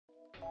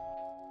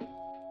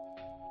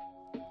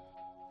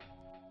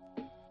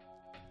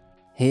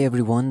Hey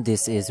everyone,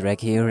 this is Rek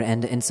here,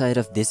 and inside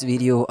of this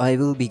video I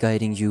will be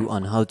guiding you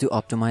on how to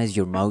optimize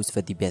your mouse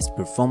for the best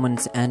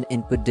performance and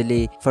input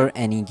delay for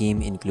any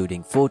game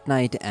including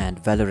Fortnite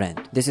and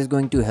Valorant. This is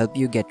going to help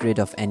you get rid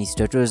of any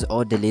stutters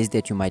or delays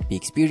that you might be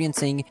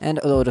experiencing, and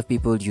a lot of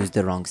people use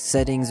the wrong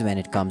settings when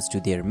it comes to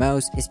their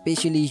mouse,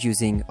 especially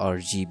using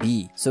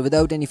RGB. So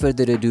without any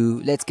further ado,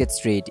 let's get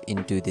straight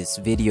into this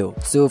video.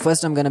 So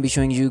first I'm gonna be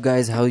showing you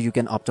guys how you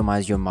can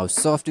optimize your mouse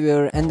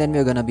software, and then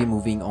we're gonna be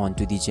moving on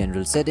to the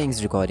general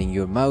settings regarding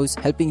your mouse,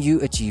 helping you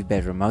achieve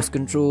better mouse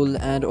control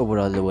and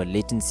overall lower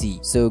latency.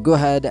 So go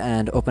ahead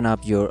and open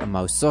up your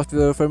mouse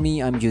software. For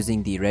me, I'm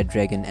using the Red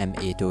Dragon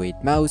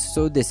M808 mouse,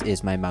 so this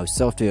is my mouse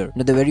software.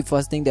 Now the very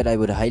first thing that I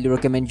would highly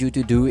recommend you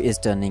to do is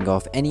turning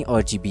off any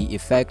RGB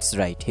effects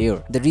right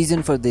here. The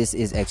reason for this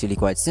is actually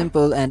quite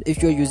simple, and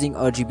if you're using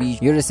RGB,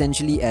 you're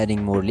essentially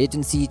adding more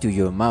latency to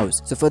your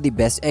mouse. So for the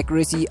best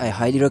accuracy, I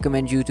highly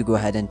recommend you to go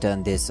ahead and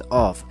turn this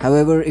off.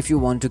 However, if you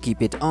want to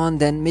keep it on,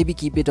 then maybe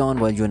keep it on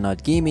while you're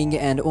not gaming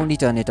and only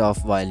turn it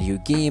off while you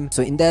game.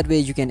 So in that way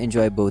you can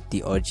enjoy both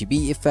the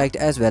RGB effect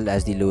as well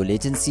as the low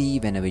latency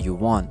whenever you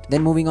want.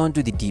 Then moving on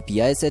to the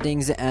DPI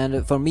settings,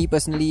 and for me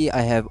personally,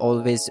 I have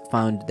always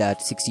found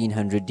that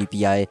 1600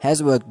 DPI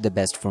has worked the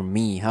best for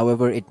me.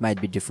 However, it might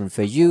be different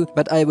for you,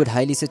 but I would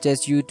highly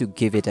suggest you to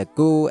give it a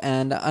go,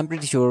 and I'm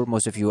pretty sure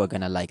most of you are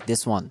gonna like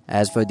this one.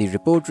 As for the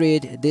report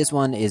rate, this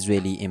one is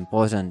really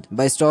important.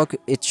 By stock,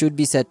 it should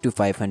be set to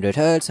 500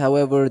 Hz.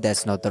 However,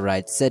 that's not the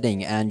right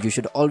setting, and you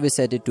should always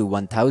set it to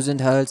 1000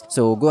 Hz.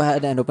 So go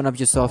ahead and open up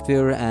your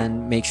software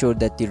and make sure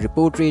that the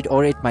report rate,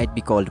 or it might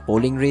be called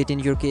polling rate in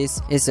your case,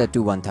 is set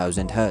to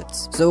 1000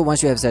 Hz. So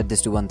once you have set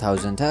this to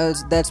 1000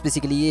 Hz, that's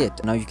basically it.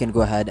 Now you can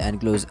go ahead and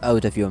close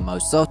out of your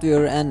mouse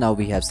software, and now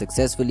we have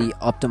successfully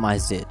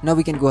optimized it. Now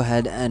we can go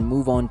ahead and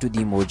move on to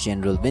the more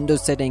general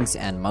Windows settings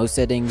and mouse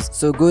settings.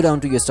 So go down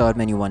to your start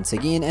menu once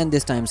again, and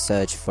this time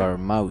search for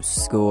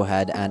mouse. Go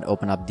ahead and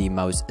open up the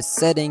mouse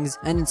settings,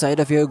 and inside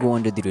of here go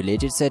under the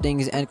related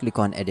settings and click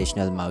on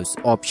additional mouse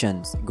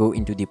options. Go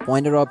into the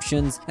pointer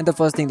options, and the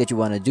first thing that you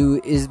want to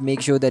do is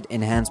make sure that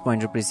enhanced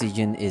pointer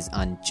precision is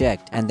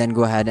unchecked, and then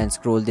go ahead and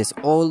scroll this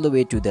all the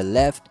way to the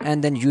left,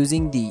 and then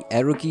using the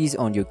arrow keys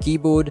on your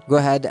keyboard, go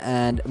ahead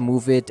and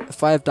move it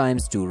 5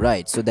 times to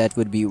right. So that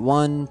would be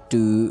 1,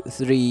 2,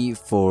 3,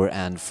 4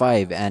 and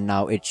 5, and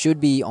now it should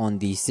be on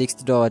the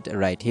 6th dot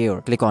right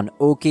here. Click on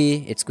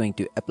OK. It's going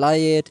to apply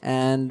it,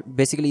 and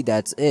basically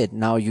that's it.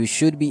 Now you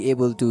should be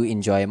able to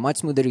enjoy a much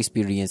smoother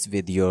experience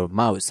with your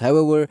mouse.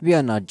 However, we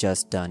are not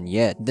just done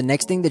yet. The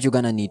next thing that you're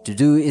gonna need to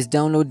do is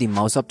download the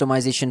mouse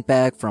optimization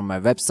pack from my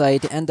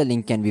website, and the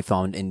link can be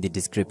found in the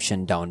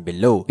description down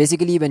below.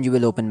 Basically, when you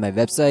will open my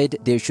website,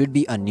 there should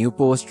be a new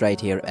post right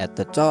here at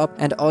the top,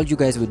 and all you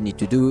guys would need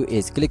to do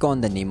is click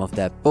on the name of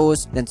that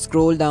post, then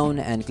scroll down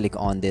and click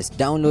on this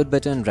download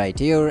button right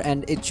here,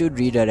 and it should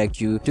redirect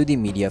you to the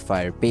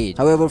Mediafire page.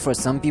 However, for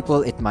some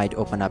people it might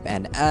open up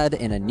an ad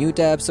in a new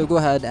tab, so go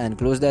ahead and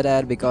close that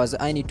ad because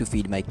I need to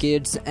feed my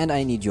kids and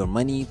I need your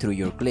money through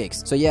your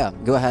clicks. So yeah,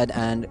 go ahead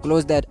and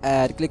close that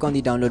ad, click on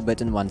the download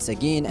button once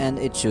again, and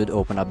it should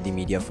open up the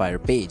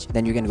Mediafire page.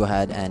 Then you can go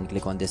ahead and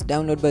click on this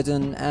download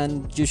button,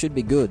 and you should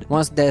be good.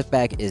 Once that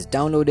pack is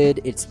downloaded,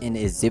 it's in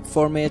a zip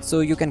format, so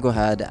you can go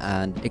ahead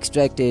and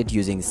extract it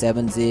using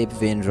 7-zip,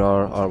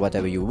 WinRAR, or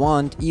whatever you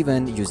want,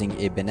 even using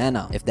a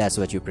banana if that's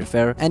what you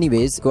prefer.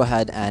 Anyways, go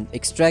ahead and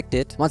extract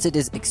it. Once it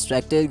is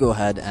extracted, go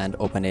ahead and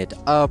open it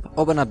up.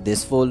 Open up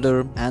this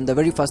folder, and the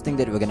very first thing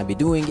that we're gonna be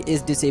doing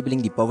is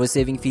disabling the power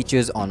saving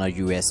features on our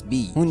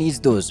USB. Who needs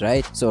those,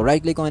 right? So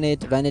right click on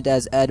it, run it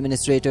as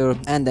administrator,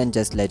 and then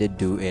just let it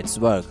do its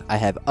work. I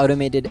have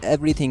automated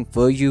everything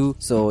for you,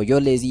 so your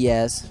lazy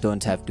ass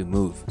don't have to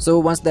move. So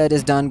once that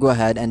is done, go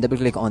ahead and double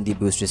click on the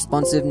boost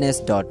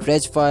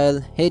responsiveness.reg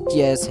file, hit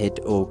yes, hit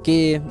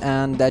OK,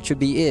 and that should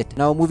be it.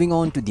 Now moving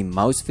on to the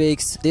mouse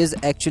fix, there's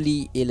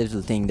actually a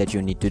little thing that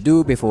you need to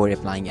do before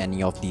applying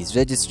any of these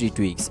registry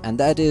tweaks, and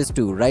that is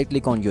to right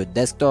click on your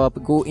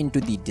desktop, go into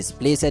the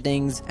display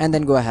settings, and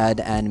then go ahead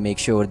and make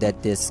sure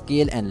that this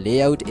scale and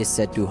layout is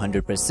set to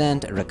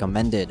 100%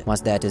 recommended.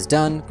 Once that is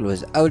done,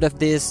 close out of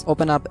this,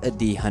 open up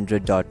the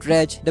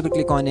 100.reg, double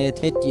click on it,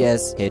 hit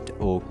yes, hit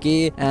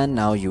OK, and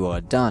now you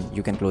are done.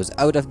 You can close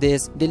out of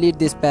this, delete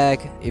this pack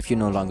if you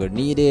no longer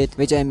need it,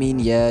 which I mean,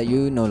 yeah,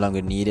 you no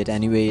longer need it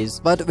anyways.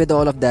 But with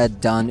all of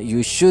that done,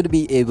 you should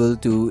be able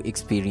to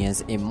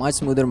experience a much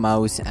smoother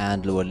mouse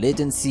and lower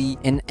latency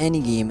in any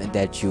game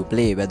that you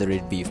play, whether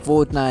it be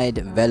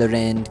Fortnite,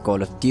 Valorant,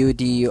 Call of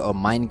Duty, or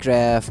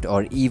Minecraft,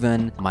 or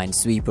even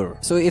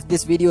Minesweeper. So if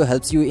this video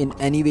helps you in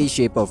any way,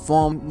 shape or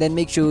form, then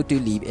make sure to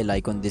leave a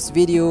like on this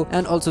video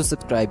and also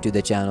subscribe to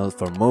the channel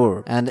for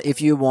more. And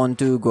if you want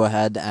to go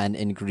ahead and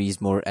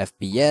increase more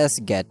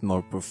FPS, get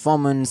more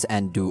performance,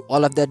 and do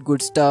all of that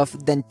good stuff,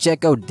 then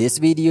check out this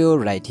video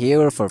right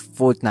here for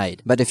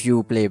Fortnite. But if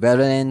you play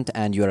Valorant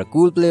and you're a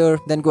cool player,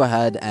 then go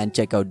ahead and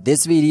check out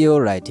this video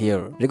right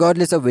here.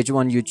 Regardless of which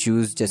one you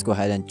choose, just go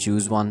ahead and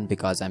choose one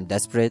because I'm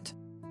desperate.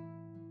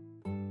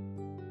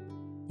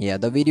 Yeah,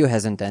 the video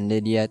hasn't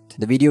ended yet.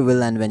 The video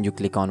will end when you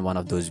click on one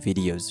of those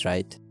videos,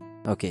 right?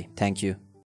 Okay, thank you.